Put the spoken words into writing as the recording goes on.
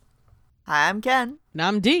Hi, I'm Ken. And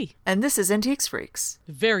I'm D. And this is Antiques Freaks.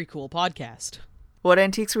 Very cool podcast. What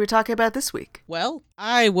antiques were we talking about this week? Well,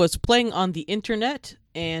 I was playing on the internet,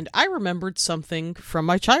 and I remembered something from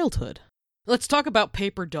my childhood. Let's talk about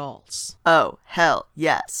paper dolls. Oh, hell,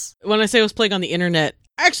 yes. When I say I was playing on the internet,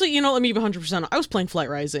 actually, let me be 100%. I was playing Flight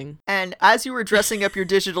Rising. And as you were dressing up your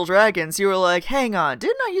digital dragons, you were like, hang on,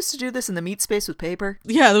 didn't I used to do this in the meat space with paper?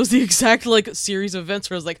 Yeah, that was the exact, series of events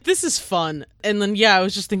where I was like, this is fun. And then, I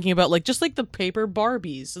was just thinking about, just the paper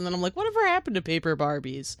Barbies. And then I'm like, whatever happened to paper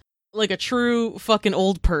Barbies? Like a true fucking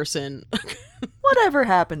old person. Whatever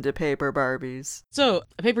happened to paper Barbies? So,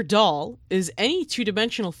 a paper doll is any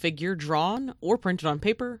two-dimensional figure drawn or printed on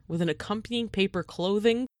paper with an accompanying paper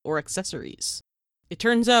clothing or accessories. It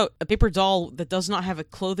turns out a paper doll that does not have a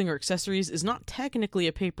clothing or accessories is not technically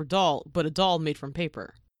a paper doll, but a doll made from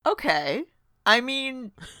paper. Okay. I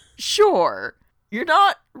mean, sure. You're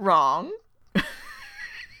not wrong.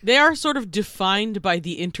 They are sort of defined by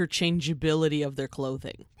the interchangeability of their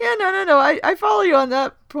clothing. Yeah, no. I follow you on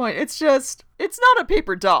that point. It's not a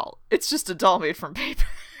paper doll. It's just a doll made from paper.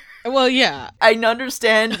 Well, yeah. I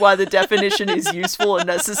understand why the definition is useful and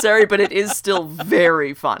necessary, but it is still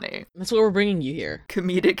very funny. That's what we're bringing you here.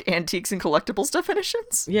 Comedic antiques and collectibles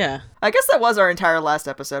definitions? Yeah. I guess that was our entire last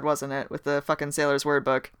episode, wasn't it? With the fucking Sailor's Word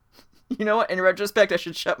Book. You know what? In retrospect, I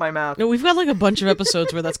should shut my mouth. No, we've got a bunch of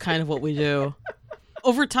episodes where that's kind of what we do.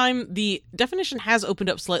 Over time, the definition has opened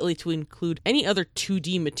up slightly to include any other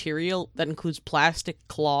 2D material that includes plastic,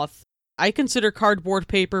 cloth. I consider cardboard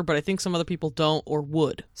paper, but I think some other people don't or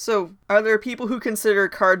would. So, are there people who consider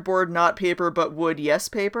cardboard not paper but wood yes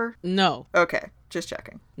paper? No. Okay, just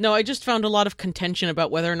checking. No, I just found a lot of contention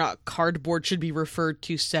about whether or not cardboard should be referred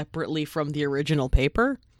to separately from the original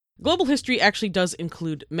paper. Global history actually does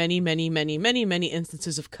include many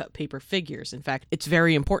instances of cut paper figures. In fact, it's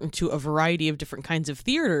very important to a variety of different kinds of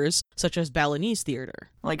theaters, such as Balinese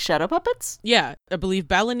theater. Like shadow puppets? Yeah, I believe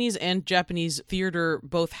Balinese and Japanese theater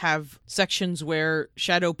both have sections where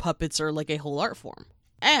shadow puppets are like a whole art form.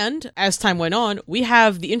 And, as time went on, we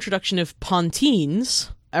have the introduction of pontines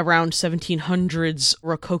around 1700s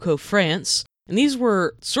Rococo France. And these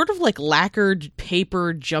were sort of like lacquered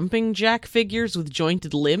paper jumping jack figures with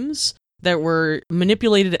jointed limbs that were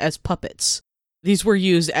manipulated as puppets. These were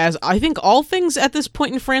used as, I think all things at this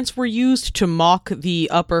point in France were used to mock the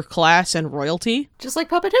upper class and royalty. Just like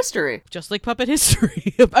puppet history. Just like puppet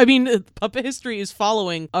history. I mean, puppet history is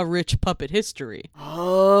following a rich puppet history.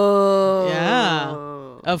 Oh. Yeah.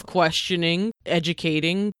 Of questioning,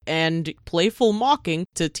 educating, and playful mocking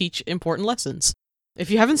to teach important lessons. If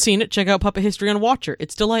you haven't seen it, check out Puppet History on Watcher.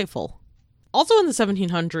 It's delightful. Also in the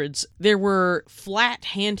 1700s, there were flat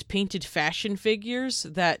hand-painted fashion figures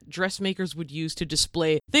that dressmakers would use to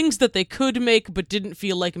display things that they could make but didn't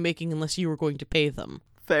feel like making unless you were going to pay them.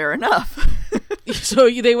 Fair enough. So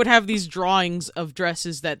they would have these drawings of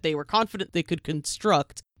dresses that they were confident they could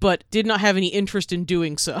construct, but did not have any interest in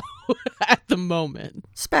doing so at the moment.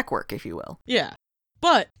 Spec work, if you will. Yeah.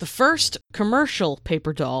 But the first commercial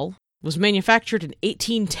paper doll was manufactured in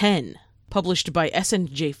 1810, published by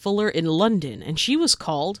S&J Fuller in London, and she was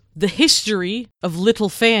called The History of Little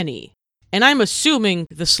Fanny. And I'm assuming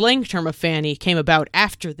the slang term of Fanny came about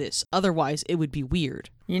after this, otherwise it would be weird.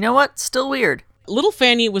 You know what? Still weird. Little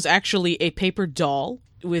Fanny was actually a paper doll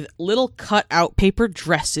with little cut-out paper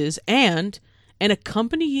dresses and an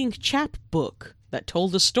accompanying chapbook that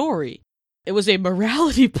told a story. It was a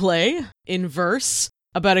morality play in verse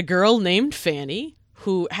about a girl named Fanny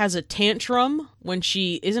who has a tantrum when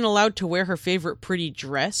she isn't allowed to wear her favorite pretty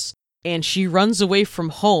dress, and she runs away from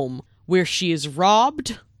home, where she is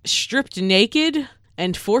robbed, stripped naked,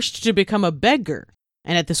 and forced to become a beggar.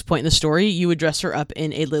 And at this point in the story, you would dress her up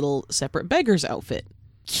in a little separate beggar's outfit.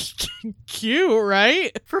 Cute,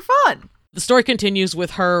 right? For fun. The story continues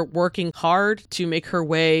with her working hard to make her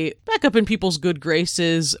way back up in people's good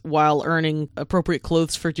graces while earning appropriate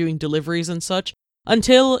clothes for doing deliveries and such,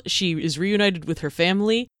 until she is reunited with her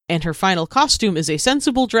family, and her final costume is a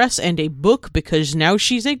sensible dress and a book because now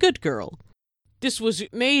she's a good girl. This was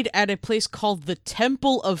made at a place called the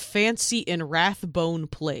Temple of Fancy in Rathbone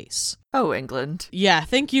Place. Oh, England. Yeah,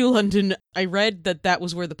 thank you, London. I read that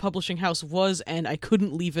was where the publishing house was, and I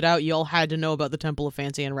couldn't leave it out. Y'all had to know about the Temple of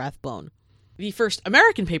Fancy in Rathbone. The first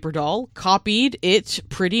American paper doll copied it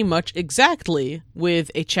pretty much exactly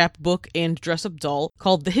with a chapbook and dress-up doll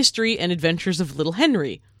called The History and Adventures of Little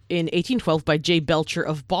Henry in 1812 by J. Belcher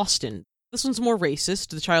of Boston. This one's more racist.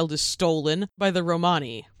 The child is stolen by the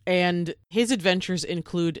Romani. And his adventures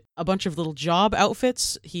include a bunch of little job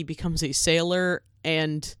outfits. He becomes a sailor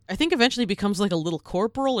and I think eventually becomes like a little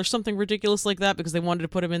corporal or something ridiculous like that because they wanted to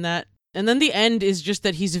put him in that. And then the end is just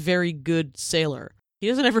that he's a very good sailor. He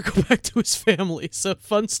doesn't ever go back to his family, so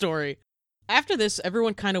fun story. After this,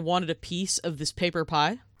 everyone kind of wanted a piece of this paper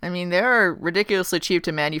pie. I mean, they are ridiculously cheap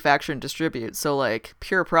to manufacture and distribute, so, like,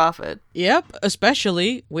 pure profit. Yep,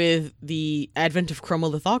 especially with the advent of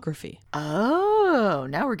chromolithography. Oh,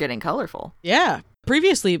 now we're getting colorful. Yeah.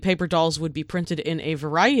 Previously, paper dolls would be printed in a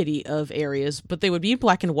variety of areas, but they would be in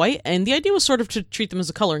black and white, and the idea was sort of to treat them as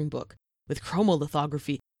a coloring book. With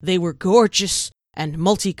chromolithography, they were gorgeous and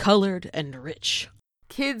multicolored and rich.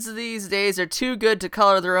 Kids these days are too good to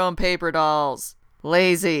color their own paper dolls.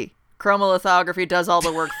 Lazy. Chromolithography does all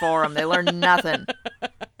the work for them. They learn nothing.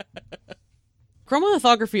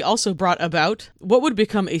 Chromolithography also brought about what would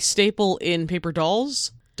become a staple in paper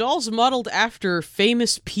dolls. Dolls modeled after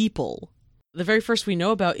famous people. The very first we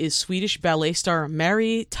know about is Swedish ballet star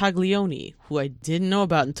Mary Taglioni, who I didn't know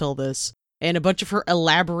about until this, and a bunch of her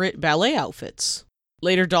elaborate ballet outfits.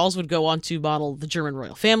 Later, dolls would go on to model the German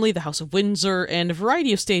royal family, the House of Windsor, and a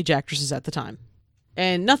variety of stage actresses at the time.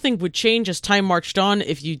 And nothing would change as time marched on.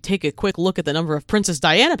 If you take a quick look at the number of Princess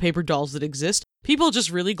Diana paper dolls that exist, people just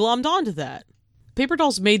really glommed onto that. Paper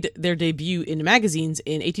dolls made their debut in magazines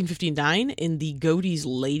in 1859 in the Godey's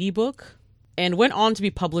Lady Book, and went on to be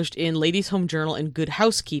published in Ladies' Home Journal and Good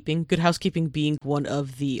Housekeeping being one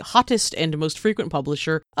of the hottest and most frequent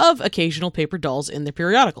publisher of occasional paper dolls in their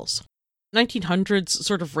periodicals. 1900s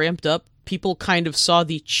sort of ramped up. People kind of saw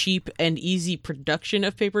the cheap and easy production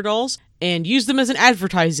of paper dolls and used them as an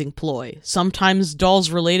advertising ploy. Sometimes dolls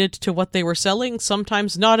related to what they were selling,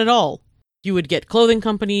 sometimes not at all. You would get clothing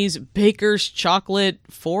companies, Baker's Chocolate,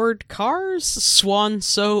 Ford Cars, Swan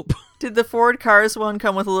Soap. Did the Ford Cars one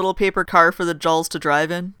come with a little paper car for the dolls to drive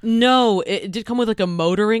in? No, it did come with like a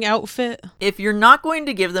motoring outfit. If you're not going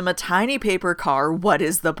to give them a tiny paper car, what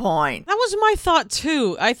is the point? That was my thought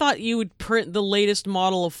too. I thought you would print the latest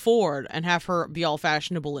model of Ford and have her be all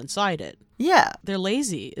fashionable inside it. Yeah. They're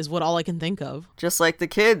lazy, is what all I can think of. Just like the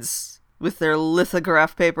kids with their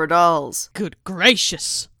lithograph paper dolls. Good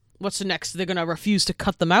gracious. What's next? They're gonna refuse to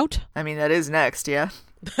cut them out? I mean, that is next, yeah?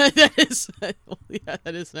 that is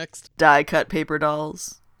next. Die-cut paper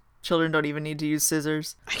dolls. Children don't even need to use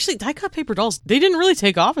scissors. Actually, die-cut paper dolls, they didn't really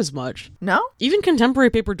take off as much. No? Even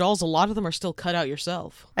contemporary paper dolls, a lot of them are still cut out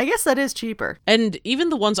yourself. I guess that is cheaper. And even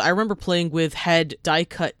the ones I remember playing with had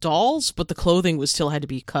die-cut dolls, but the clothing was still had to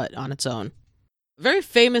be cut on its own. Very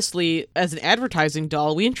famously, as an advertising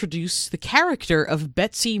doll, we introduced the character of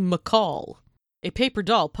Betsy McCall, a paper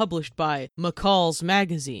doll published by McCall's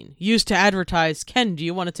Magazine, used to advertise, Ken, do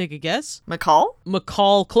you want to take a guess? McCall?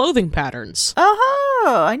 McCall clothing patterns.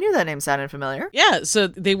 Oh, I knew that name sounded familiar. Yeah, so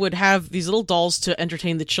they would have these little dolls to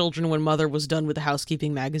entertain the children when Mother was done with the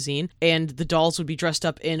housekeeping magazine, and the dolls would be dressed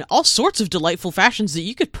up in all sorts of delightful fashions that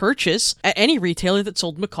you could purchase at any retailer that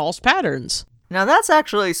sold McCall's patterns. Now that's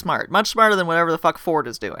actually smart. Much smarter than whatever the fuck Ford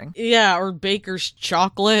is doing. Yeah, or Baker's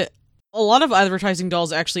Chocolate. A lot of advertising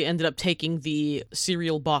dolls actually ended up taking the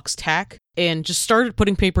cereal box tack and just started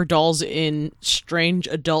putting paper dolls in strange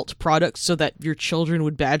adult products so that your children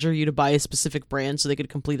would badger you to buy a specific brand so they could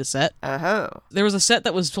complete a set. Oh. There was a set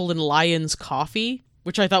that was sold in Lion's Coffee,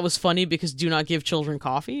 which I thought was funny because do not give children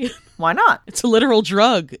coffee. Why not? It's a literal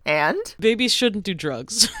drug. And? Babies shouldn't do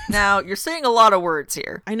drugs. Now, you're saying a lot of words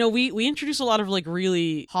here. I know, we introduce a lot of like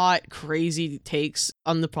really hot, crazy takes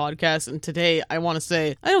on the podcast, and today I want to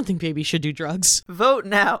say, I don't think babies should do drugs. Vote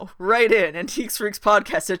now. Write in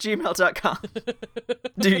antiquesfreakspodcast@gmail.com.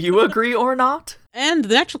 Do you agree or not? And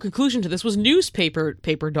the natural conclusion to this was newspaper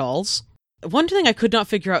paper dolls. One thing I could not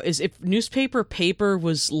figure out is if newspaper paper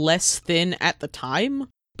was less thin at the time,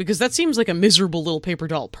 because that seems like a miserable little paper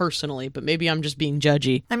doll personally, but maybe I'm just being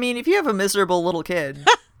judgy. I mean, if you have a miserable little kid...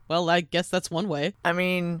 Well, I guess that's one way. I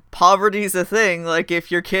mean, poverty's a thing. Like,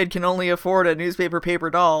 if your kid can only afford a newspaper paper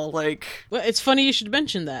doll, like... Well, it's funny you should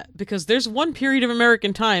mention that, because there's one period of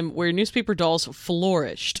American time where newspaper dolls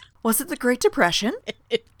flourished. Was it the Great Depression?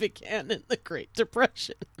 It began in the Great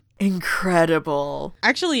Depression. Incredible.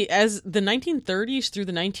 Actually, as the 1930s through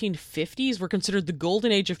the 1950s were considered the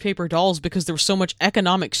golden age of paper dolls because there was so much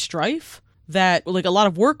economic strife that like a lot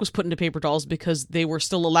of work was put into paper dolls because they were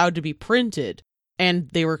still allowed to be printed and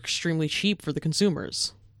they were extremely cheap for the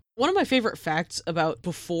consumers. One of my favorite facts about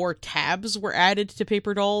before tabs were added to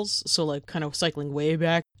paper dolls, so like kind of cycling way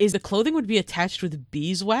back, is the clothing would be attached with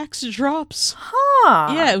beeswax drops.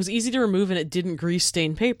 Huh. Yeah, it was easy to remove and it didn't grease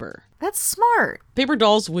stain paper. That's smart. Paper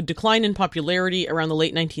dolls would decline in popularity around the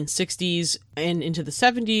late 1960s and into the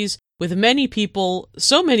 70s, with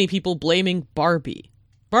so many people blaming Barbie.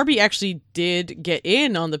 Barbie actually did get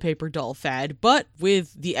in on the paper doll fad, but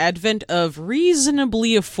with the advent of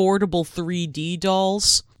reasonably affordable 3D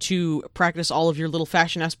dolls to practice all of your little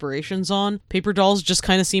fashion aspirations on, paper dolls just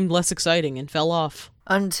kind of seemed less exciting and fell off.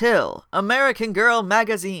 Until American Girl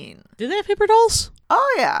magazine. Did they have paper dolls?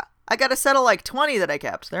 Oh yeah. I got a set of like 20 that I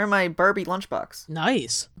kept. They're in my Barbie lunchbox.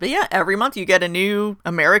 Nice. But yeah, every month you get a new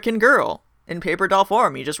American Girl in paper doll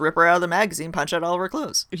form. You just rip her out of the magazine, punch out all of her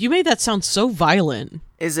clothes. You made that sound so violent.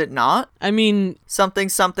 Is it not? I mean...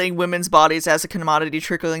 Something, women's bodies as a commodity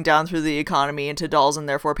trickling down through the economy into dolls and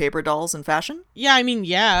therefore paper dolls and fashion? Yeah, I mean,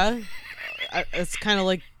 yeah. It's kind of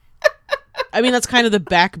like... I mean, that's kind of the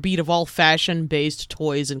backbeat of all fashion-based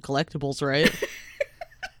toys and collectibles, right?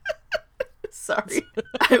 Sorry.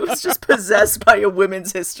 I was just possessed by a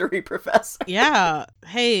women's history professor. Yeah.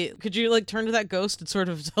 Hey, could you, like, turn to that ghost and sort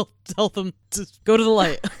of tell them to go to the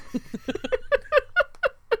light?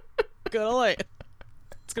 Go to the light.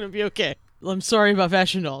 It's gonna be okay. I'm sorry about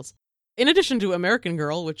fashion dolls. In addition to American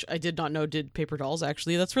Girl, which I did not know did paper dolls,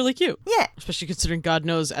 actually, that's really cute. Yeah. Especially considering, God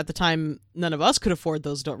knows, at the time, none of us could afford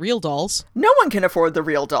those real dolls. No one can afford the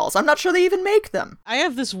real dolls. I'm not sure they even make them. I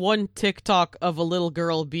have this one TikTok of a little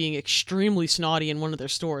girl being extremely snotty in one of their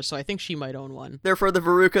stores, so I think she might own one. They're for the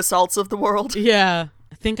Veruca Salts of the world. Yeah.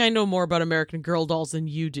 I think I know more about American Girl dolls than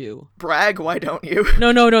you do. Brag, why don't you?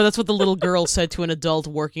 No, that's what the little girl said to an adult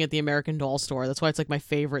working at the American Doll store. That's why it's like my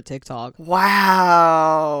favorite TikTok.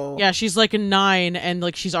 Wow. Yeah, she's like a 9 and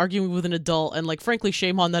like she's arguing with an adult and like frankly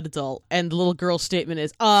shame on that adult. And the little girl's statement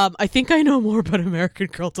is, I think I know more about American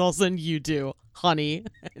Girl dolls than you do, honey.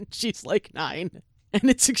 And she's like 9. And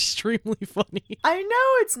it's extremely funny. I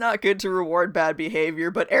know it's not good to reward bad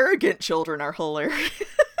behavior, but arrogant children are hilarious.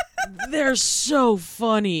 They're so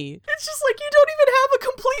funny. It's just like you don't even have a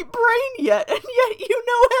complete brain yet, and yet you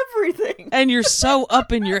know everything. And you're so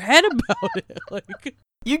up in your head about it. Like,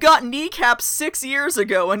 you got kneecaps 6 years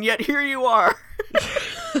ago, and yet here you are.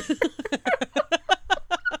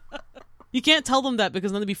 You can't tell them that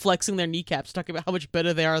because then they'd be flexing their kneecaps, talking about how much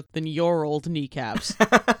better they are than your old kneecaps.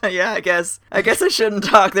 Yeah, I guess I shouldn't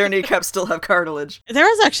talk. Their kneecaps still have cartilage. There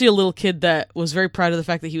was actually a little kid that was very proud of the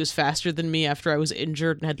fact that he was faster than me after I was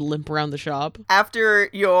injured and had to limp around the shop. After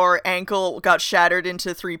your ankle got shattered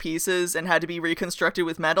into 3 pieces and had to be reconstructed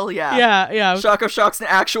with metal, yeah. Yeah. Shock of shocks, an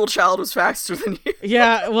actual child was faster than you.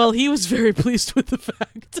 Yeah, well, he was very pleased with the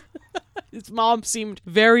fact. His mom seemed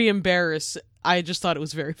very embarrassed. I just thought it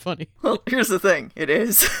was very funny. Well, here's the thing. It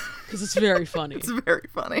is. Because it's very funny. It's very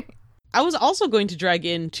funny. I was also going to drag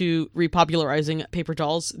into repopularizing paper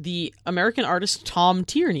dolls the American artist Tom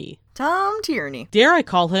Tierney. Tom Tierney. Dare I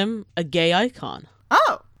call him a gay icon?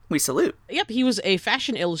 Oh, we salute. Yep, he was a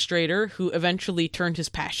fashion illustrator who eventually turned his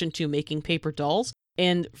passion to making paper dolls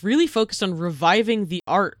and really focused on reviving the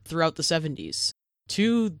art throughout the 70s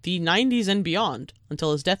to the 90s and beyond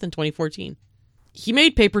until his death in 2014. He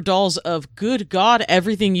made paper dolls of, good God,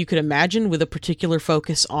 everything you could imagine with a particular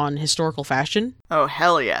focus on historical fashion. Oh,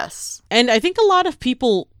 hell yes. And I think a lot of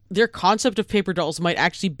people, their concept of paper dolls might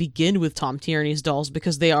actually begin with Tom Tierney's dolls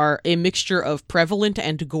because they are a mixture of prevalent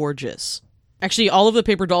and gorgeous. Actually, all of the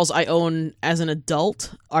paper dolls I own as an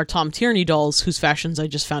adult are Tom Tierney dolls whose fashions I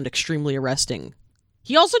just found extremely arresting.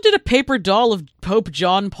 He also did a paper doll of Pope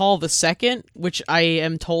John Paul II, which I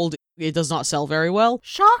am told it does not sell very well.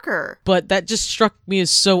 Shocker. But that just struck me as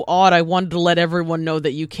so odd. I wanted to let everyone know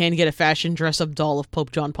that you can get a fashion dress-up doll of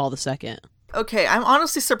Pope John Paul II. Okay, I'm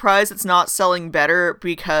honestly surprised it's not selling better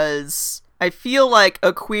because I feel like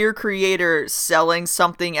a queer creator selling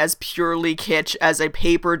something as purely kitsch as a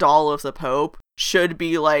paper doll of the Pope should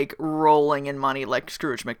be, like, rolling in money like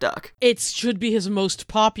Scrooge McDuck. It should be his most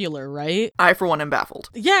popular, right? I, for one, am baffled.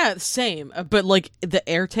 Yeah, same. But, like, the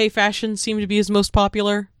Erte fashion seemed to be his most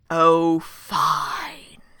popular. Oh,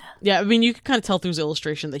 fine. Yeah, I mean, you can kind of tell through his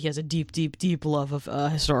illustration that he has a deep, deep, deep love of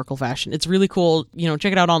historical fashion. It's really cool. You know,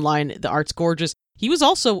 check it out online. The art's gorgeous. He was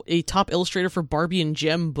also a top illustrator for Barbie and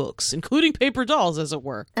Jem books, including paper dolls, as it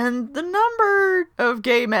were. And the number of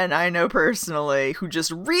gay men I know personally who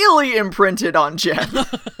just really imprinted on Jem.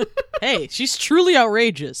 Hey, she's truly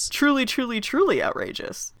outrageous. Truly, truly, truly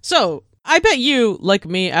outrageous. So, I bet you, like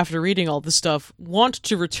me, after reading all this stuff, want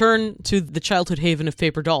to return to the childhood haven of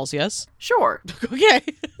paper dolls, yes? Sure. Okay.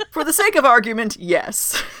 For the sake of argument,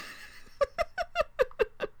 yes.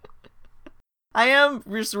 I am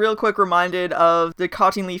just real quick reminded of the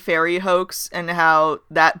Cottingley Fairy hoax and how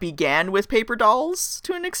that began with paper dolls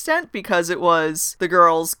to an extent because it was the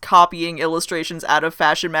girls copying illustrations out of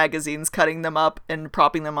fashion magazines, cutting them up and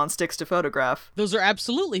propping them on sticks to photograph. Those are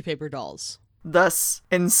absolutely paper dolls. Thus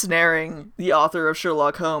ensnaring the author of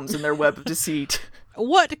Sherlock Holmes in their web of deceit.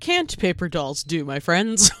 what can't paper dolls do, my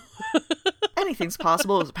friends? Anything's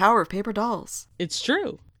possible with the power of paper dolls. It's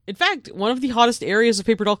true. In fact, one of the hottest areas of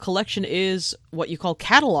paper doll collection is what you call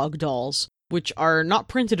catalog dolls, which are not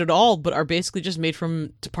printed at all, but are basically just made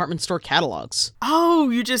from department store catalogs. Oh,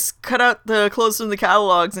 you just cut out the clothes from the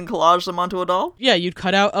catalogs and collage them onto a doll? Yeah, you'd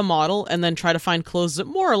cut out a model and then try to find clothes that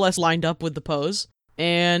more or less lined up with the pose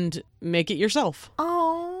and make it yourself.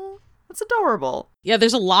 Oh, that's adorable. Yeah,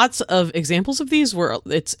 there's lots of examples of these where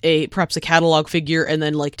it's perhaps a catalog figure and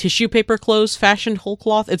then like tissue paper clothes fashioned whole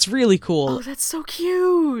cloth. It's really cool. Oh, that's so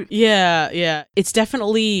cute. Yeah. It's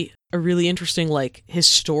definitely a really interesting like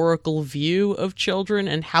historical view of children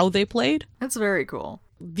and how they played. That's very cool.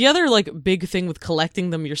 The other like big thing with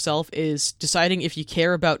collecting them yourself is deciding if you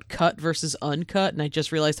care about cut versus uncut, and I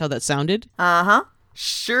just realized how that sounded. Uh-huh.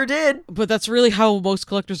 Sure did. But that's really how most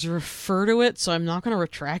collectors refer to it, so I'm not going to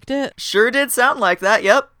retract it. Sure did sound like that,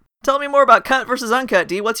 yep. Tell me more about cut versus uncut,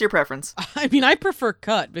 Dee. What's your preference? I mean, I prefer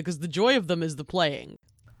cut because the joy of them is the playing.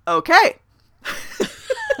 Okay.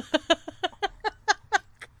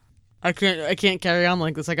 I can't carry on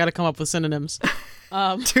like this. I gotta come up with synonyms.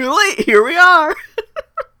 Too late. Here we are.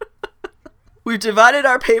 We've divided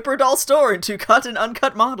our paper doll store into cut and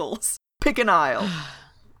uncut models. Pick an aisle.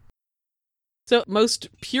 So most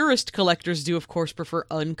purist collectors do, of course, prefer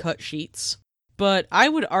uncut sheets. But I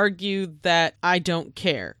would argue that I don't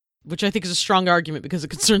care, which I think is a strong argument because it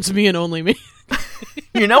concerns me and only me.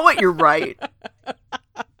 You know what? You're right.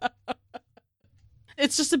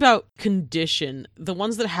 It's just about condition. The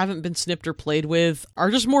ones that haven't been snipped or played with are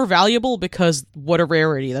just more valuable because what a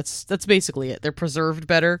rarity. That's basically it. They're preserved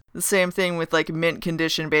better. The same thing with like mint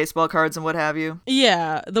condition baseball cards and what have you.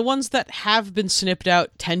 Yeah, the ones that have been snipped out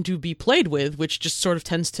tend to be played with, which just sort of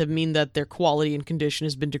tends to mean that their quality and condition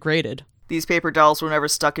has been degraded. These paper dolls were never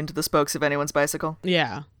stuck into the spokes of anyone's bicycle.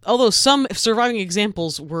 Yeah. Although some surviving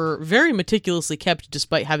examples were very meticulously kept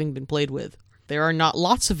despite having been played with. There are not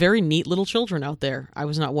lots of very neat little children out there. I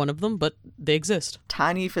was not one of them, but they exist.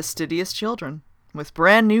 Tiny, fastidious children with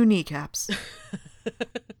brand new kneecaps.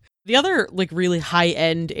 The other, like, really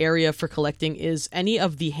high-end area for collecting is any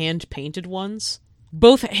of the hand-painted ones.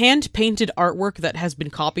 Both hand-painted artwork that has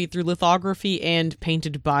been copied through lithography and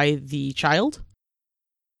painted by the child.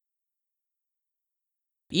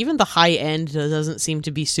 Even the high-end doesn't seem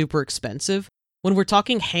to be super expensive. When we're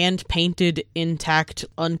talking hand-painted, intact,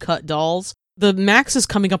 uncut dolls, the max is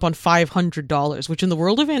coming up on $500, which in the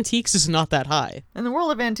world of antiques is not that high. In the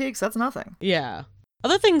world of antiques, that's nothing. Yeah.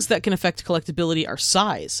 Other things that can affect collectability are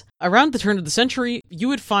size. Around the turn of the century, you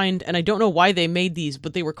would find, and I don't know why they made these,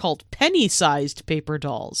 but they were called penny-sized paper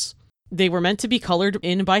dolls. They were meant to be colored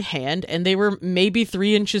in by hand, and they were maybe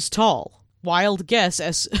 3 inches tall. Wild guess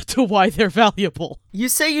as to why they're valuable. You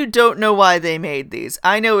say you don't know why they made these.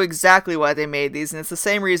 I know exactly why they made these, and it's the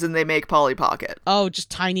same reason they make Polly Pocket. Oh, just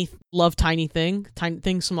tiny, love tiny thing? Tiny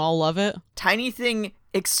thing small, love it? Tiny thing,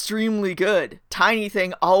 extremely good. Tiny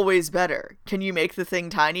thing, always better. Can you make the thing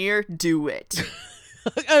tinier? Do it.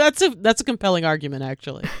 That's a compelling argument,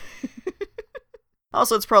 actually.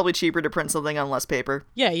 Also, it's probably cheaper to print something on less paper.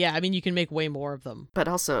 Yeah, I mean, you can make way more of them. But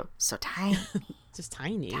also, so tiny. Just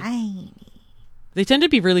tiny. Tiny. They tend to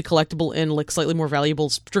be really collectible and like slightly more valuable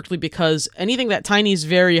strictly because anything that tiny is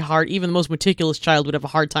very hard, even the most meticulous child would have a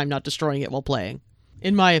hard time not destroying it while playing.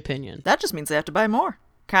 In my opinion. That just means they have to buy more.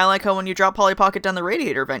 Kind of like how when you drop Polly Pocket down the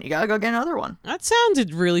radiator vent, you gotta go get another one. That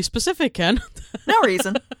sounded really specific, Ken. No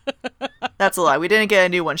reason. That's a lie. We didn't get a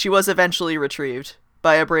new one. She was eventually retrieved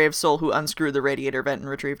by a brave soul who unscrewed the radiator vent and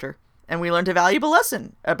retrieved her. And we learned a valuable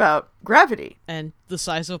lesson about gravity. And the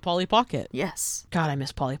size of a Polly Pocket. Yes. God, I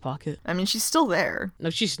miss Polly Pocket. I mean, she's still there. No,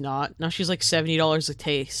 she's not. Now she's like $70 a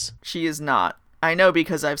case. She is not. I know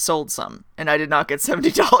because I've sold some, and I did not get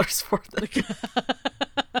 $70 for them.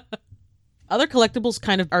 Other collectibles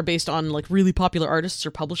kind of are based on like really popular artists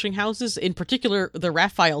or publishing houses, in particular the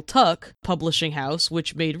Raphael Tuck publishing house,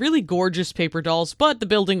 which made really gorgeous paper dolls, but the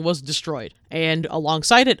building was destroyed. And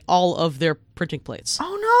alongside it, all of their printing plates.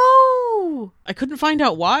 Oh no! I couldn't find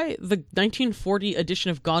out why. The 1940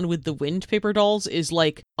 edition of Gone with the Wind paper dolls is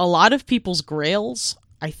like a lot of people's grails.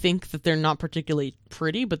 I think that they're not particularly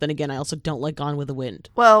pretty, but then again, I also don't like Gone with the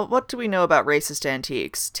Wind. Well, what do we know about racist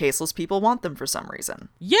antiques? Tasteless people want them for some reason.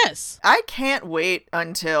 Yes! I can't wait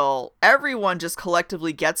until everyone just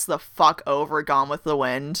collectively gets the fuck over Gone with the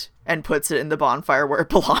Wind and puts it in the bonfire where it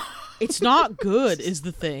belongs. It's not good, is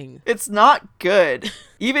the thing. It's not good.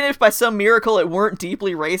 Even if by some miracle it weren't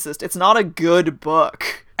deeply racist, it's not a good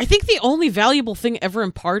book. I think the only valuable thing ever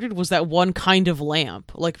imparted was that one kind of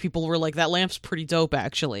lamp. Like, people were like, that lamp's pretty dope,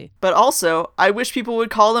 actually. But also, I wish people would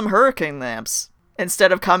call them hurricane lamps.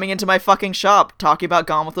 Instead of coming into my fucking shop talking about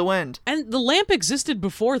Gone with the Wind. And the lamp existed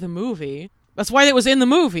before the movie. That's why it was in the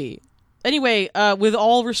movie. Anyway, with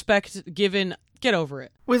all respect given, get over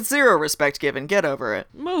it. With zero respect given, get over it.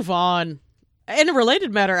 Move on. In a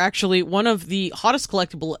related matter, actually, one of the hottest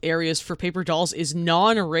collectible areas for paper dolls is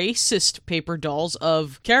non-racist paper dolls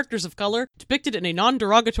of characters of color depicted in a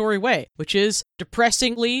non-derogatory way, which is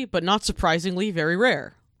depressingly, but not surprisingly, very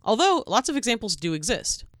rare. Although, lots of examples do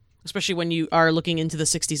exist, especially when you are looking into the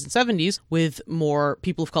 60s and 70s with more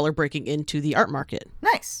people of color breaking into the art market.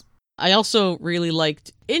 Nice. I also really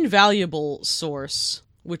liked invaluable source,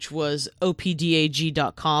 which was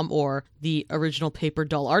opdag.com, or the Original Paper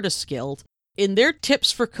Doll Artists Guild. In their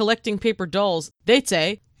tips for collecting paper dolls, they'd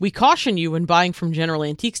say, "We caution you when buying from general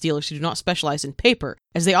antiques dealers who do not specialize in paper,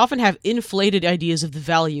 as they often have inflated ideas of the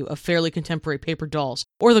value of fairly contemporary paper dolls,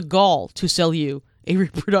 or the gall to sell you a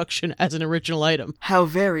reproduction as an original item." How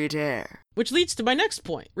very dare. Which leads to my next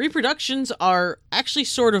point. Reproductions are actually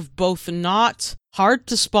sort of both not hard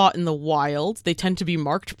to spot in the wild, they tend to be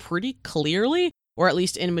marked pretty clearly, or at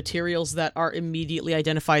least in materials that are immediately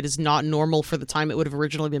identified as not normal for the time it would have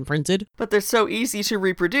originally been printed. But they're so easy to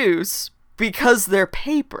reproduce because they're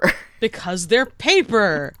paper. Because they're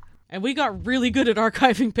paper! And we got really good at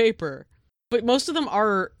archiving paper. But most of them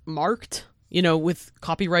are marked, with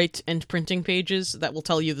copyright and printing pages that will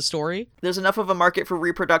tell you the story. There's enough of a market for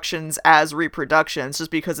reproductions as reproductions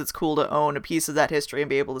just because it's cool to own a piece of that history and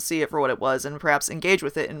be able to see it for what it was and perhaps engage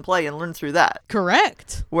with it and play and learn through that.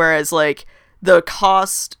 Correct. Whereas, the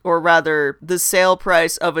cost, or rather, the sale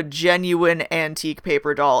price of a genuine antique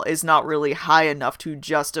paper doll is not really high enough to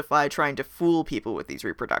justify trying to fool people with these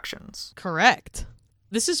reproductions. Correct.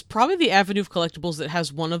 This is probably the avenue of collectibles that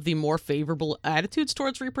has one of the more favorable attitudes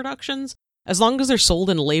towards reproductions. As long as they're sold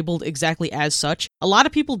and labeled exactly as such, a lot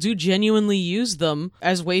of people do genuinely use them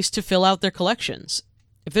as ways to fill out their collections.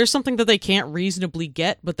 If there's something that they can't reasonably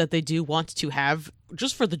get, but that they do want to have,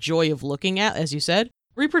 just for the joy of looking at, as you said,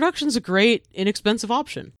 reproduction's a great, inexpensive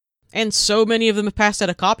option. And so many of them have passed out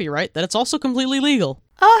of copyright that it's also completely legal.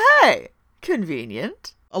 Oh, hey!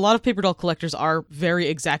 Convenient. A lot of paper doll collectors are very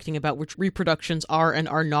exacting about which reproductions are and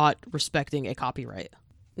are not respecting a copyright.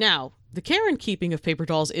 Now, the care and keeping of paper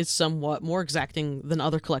dolls is somewhat more exacting than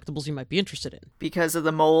other collectibles you might be interested in. Because of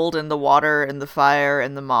the mold and the water and the fire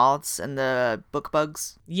and the moths and the book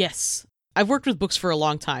bugs? Yes. I've worked with books for a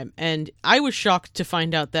long time, and I was shocked to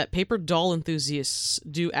find out that paper doll enthusiasts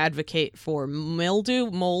do advocate for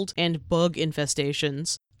mildew, mold, and bug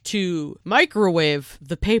infestations to microwave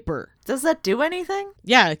the paper. Does that do anything?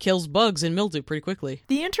 Yeah, it kills bugs and mildew pretty quickly.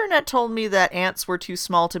 The internet told me that ants were too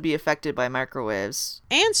small to be affected by microwaves.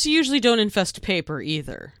 Ants usually don't infest paper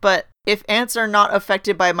either. But if ants are not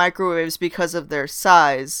affected by microwaves because of their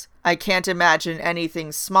size, I can't imagine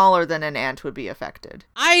anything smaller than an ant would be affected.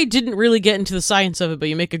 I didn't really get into the science of it, but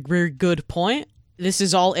you make a very good point. This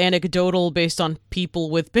is all anecdotal based on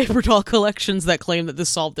people with paper doll collections that claim that this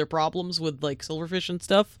solved their problems with, silverfish and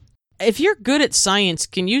stuff. If you're good at science,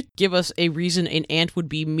 can you give us a reason an ant would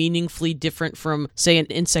be meaningfully different from, say, an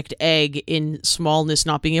insect egg in smallness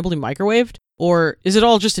not being able to be microwaved? Or is it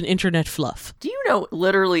all just an internet fluff? Do you know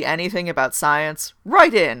literally anything about science?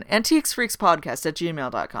 Write in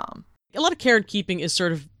antiquesfreakspodcast@gmail.com. A lot of care and keeping is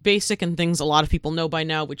sort of basic and things a lot of people know by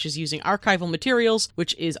now, which is using archival materials,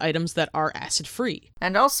 which is items that are acid-free.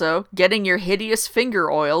 And also, getting your hideous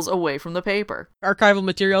finger oils away from the paper. Archival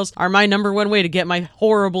materials are my number one way to get my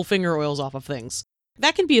horrible finger oils off of things.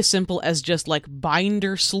 That can be as simple as just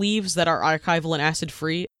binder sleeves that are archival and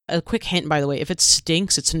acid-free. A quick hint, by the way, if it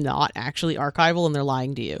stinks, it's not actually archival and they're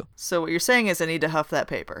lying to you. So what you're saying is I need to huff that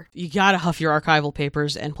paper. You gotta huff your archival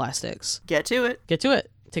papers and plastics. Get to it. Get to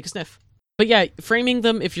it. Take a sniff. But yeah, framing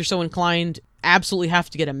them, if you're so inclined, absolutely have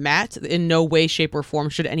to get a mat. In no way, shape, or form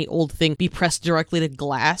should any old thing be pressed directly to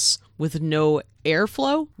glass with no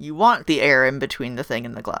airflow. You want the air in between the thing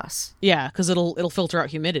and the glass. Yeah, because it'll filter out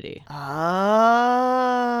humidity. Oh.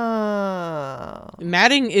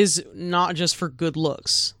 Matting is not just for good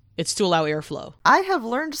looks. It's to allow airflow. I have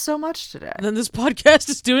learned so much today. Then this podcast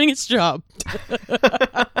is doing its job.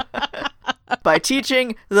 By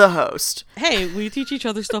teaching the host. Hey, we teach each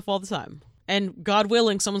other stuff all the time. And God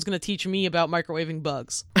willing, someone's going to teach me about microwaving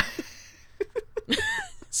bugs.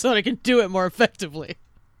 So that I can do it more effectively.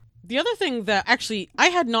 The other thing that actually I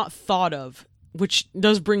had not thought of, which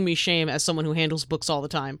does bring me shame as someone who handles books all the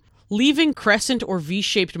time, leaving crescent or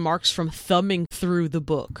V-shaped marks from thumbing through the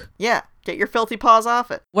book. Yeah, get your filthy paws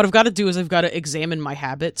off it. What I've got to do is I've got to examine my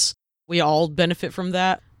habits. We all benefit from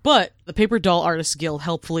that. But the Paper Doll Artists Guild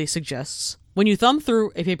helpfully suggests, when you thumb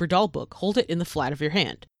through a paper doll book, hold it in the flat of your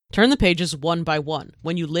hand. Turn the pages one by one.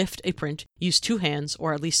 When you lift a print, use 2 hands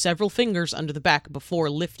or at least several fingers under the back before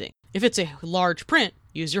lifting. If it's a large print,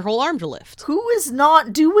 use your whole arm to lift. Who is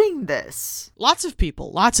not doing this? Lots of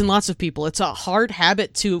people. Lots and lots of people. It's a hard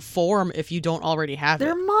habit to form if you don't already have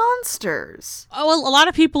They're it. monsters. Oh, well, a lot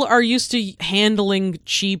of people are used to handling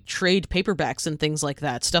cheap trade paperbacks and things like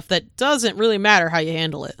that. Stuff that doesn't really matter how you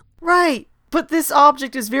handle it. Right. But this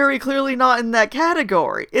object is very clearly not in that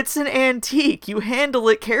category. It's an antique. You handle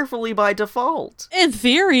it carefully by default. In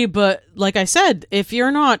theory, but like I said, if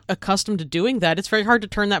you're not accustomed to doing that, it's very hard to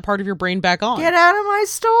turn that part of your brain back on. Get out of my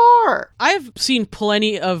store! I've seen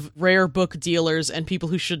plenty of rare book dealers and people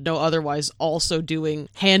who should know otherwise also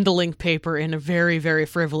handling paper in a very, very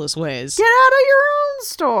frivolous ways. Get out of your own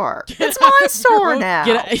store! It's my store now!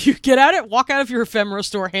 Get out it, walk out of your ephemera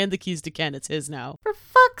store, hand the keys to Ken, it's his now. For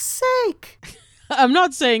fuck's sake! I'm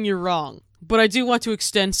not saying you're wrong, but I do want to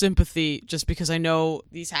extend sympathy just because I know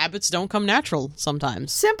these habits don't come natural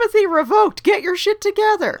sometimes. Sympathy revoked. Get your shit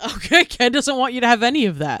together. Okay, Ken doesn't want you to have any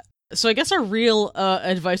of that. So I guess our real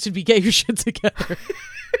advice would be get your shit together.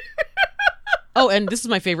 Oh, and this is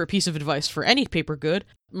my favorite piece of advice for any paper good.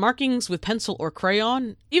 Markings with pencil or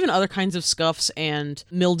crayon, even other kinds of scuffs and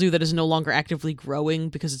mildew that is no longer actively growing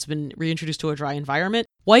because it's been reintroduced to a dry environment.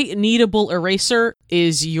 White kneadable eraser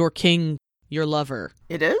is your king, your lover.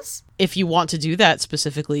 It is? If you want to do that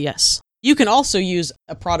specifically, yes. You can also use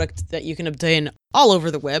a product that you can obtain all over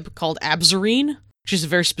the web called Absarine, which is a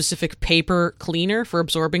very specific paper cleaner for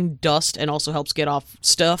absorbing dust and also helps get off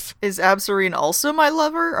stuff. Is Absarine also my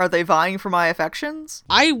lover? Are they vying for my affections?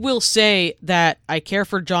 I will say that I care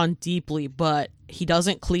for John deeply, but he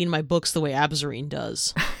doesn't clean my books the way Absarine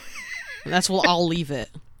does. And that's where I'll leave it.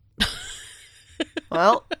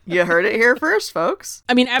 Well, you heard it here first, folks.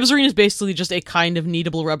 I mean, Absarine is basically just a kind of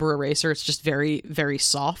kneadable rubber eraser. It's just very, very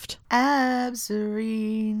soft.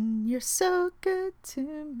 Absarine, you're so good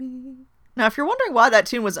to me. Now, if you're wondering why that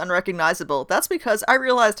tune was unrecognizable, that's because I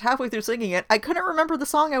realized halfway through singing it, I couldn't remember the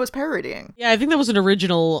song I was parodying. Yeah, I think that was an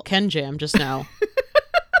original Ken Jam just now.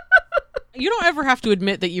 You don't ever have to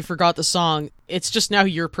admit that you forgot the song. It's just now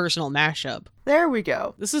your personal mashup. There we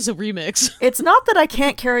go. This is a remix. It's not that I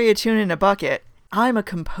can't carry a tune in a bucket. I'm a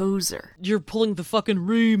composer. You're pulling the fucking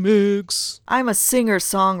remix. I'm a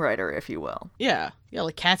singer-songwriter, if you will. Yeah,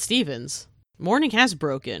 like Cat Stevens. Morning has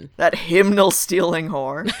broken. That hymnal-stealing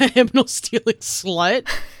whore. Hymnal-stealing slut.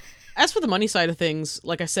 As for the money side of things,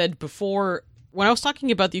 like I said before, when I was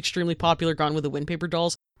talking about the extremely popular Gone with the Wind paper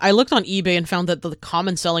dolls, I looked on eBay and found that the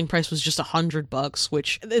common selling price was just $100,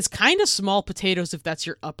 which is kind of small potatoes if that's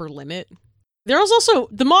your upper limit. There was also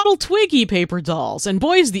the Model Twiggy paper dolls, and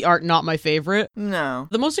boy is the art not my favorite. No.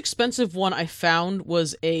 The most expensive one I found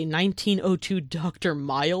was a 1902 Dr.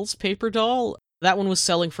 Miles paper doll. That one was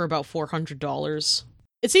selling for about $400.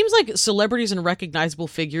 It seems like celebrities and recognizable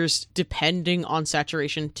figures, depending on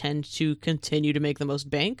saturation, tend to continue to make the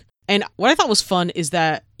most bank. And what I thought was fun is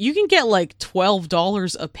that you can get like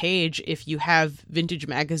 $12 a page if you have vintage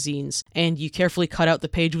magazines and you carefully cut out the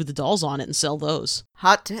page with the dolls on it and sell those.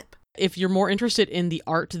 Hot tip. If you're more interested in the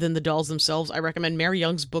art than the dolls themselves, I recommend Mary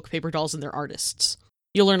Young's book Paper Dolls and Their Artists.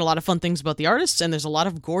 You'll learn a lot of fun things about the artists, and there's a lot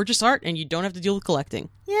of gorgeous art, and you don't have to deal with collecting.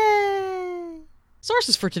 Yay!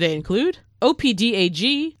 Sources for today include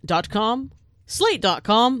opdag.com,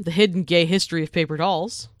 slate.com, The Hidden Gay History of Paper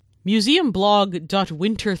Dolls,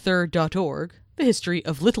 museumblog.winterthur.org, The History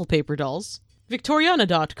of Little Paper Dolls,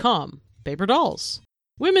 victoriana.com, Paper Dolls,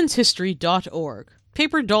 womenshistory.org,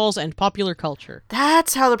 Paper Dolls and Popular Culture.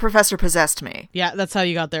 That's how the professor possessed me. Yeah, that's how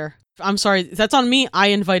you got there. I'm sorry, that's on me. I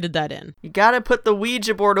invited that in. You gotta put the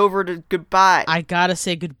Ouija board over to goodbye. I gotta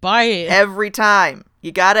say goodbye. Every time.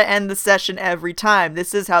 You gotta end the session every time.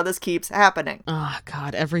 This is how this keeps happening. Oh,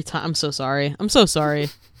 God, every time. I'm so sorry. I'm so sorry.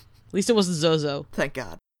 At least it wasn't Zozo. Thank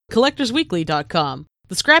God. CollectorsWeekly.com.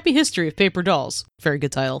 The Scrappy History of Paper Dolls. Very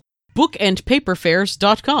good title.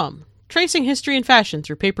 BookandPaperFairs.com. Tracing history and fashion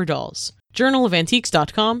through paper dolls.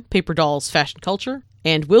 JournalOfAntiques.com. Paper Dolls Fashion Culture.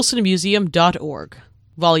 And WilsonMuseum.org.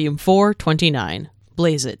 Volume 429.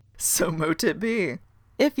 Blaze it. So mote it be.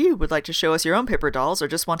 If you would like to show us your own paper dolls or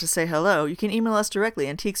just want to say hello, you can email us directly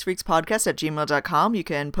antiquesfreakspodcast@gmail.com. You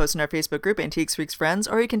can post in our Facebook group, Antiques Freaks Friends,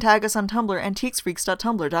 or you can tag us on Tumblr,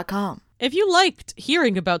 antiquesfreaks.tumblr.com. If you liked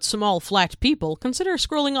hearing about small, flat people, consider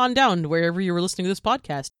scrolling on down to wherever you were listening to this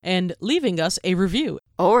podcast and leaving us a review.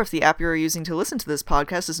 Or if the app you're using to listen to this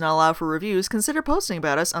podcast does not allow for reviews, consider posting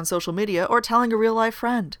about us on social media or telling a real-life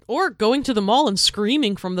friend. Or going to the mall and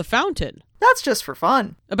screaming from the fountain. That's just for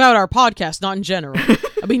fun. About our podcast, not in general.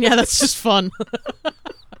 I mean, yeah, that's just fun.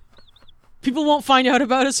 People won't find out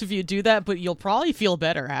about us if you do that, but you'll probably feel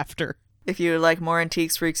better after. If you would like more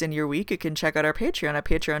Antiques Freaks in your week, you can check out our Patreon at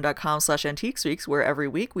patreon.com/antiquesfreaks, where every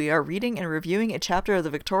week we are reading and reviewing a chapter of the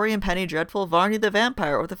Victorian penny dreadful Varney the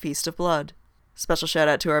Vampire or the Feast of Blood. Special shout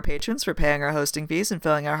out to our patrons for paying our hosting fees and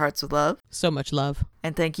filling our hearts with love. So much love.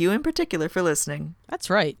 And thank you in particular for listening. That's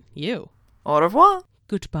right, you. Au revoir.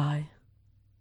 Goodbye.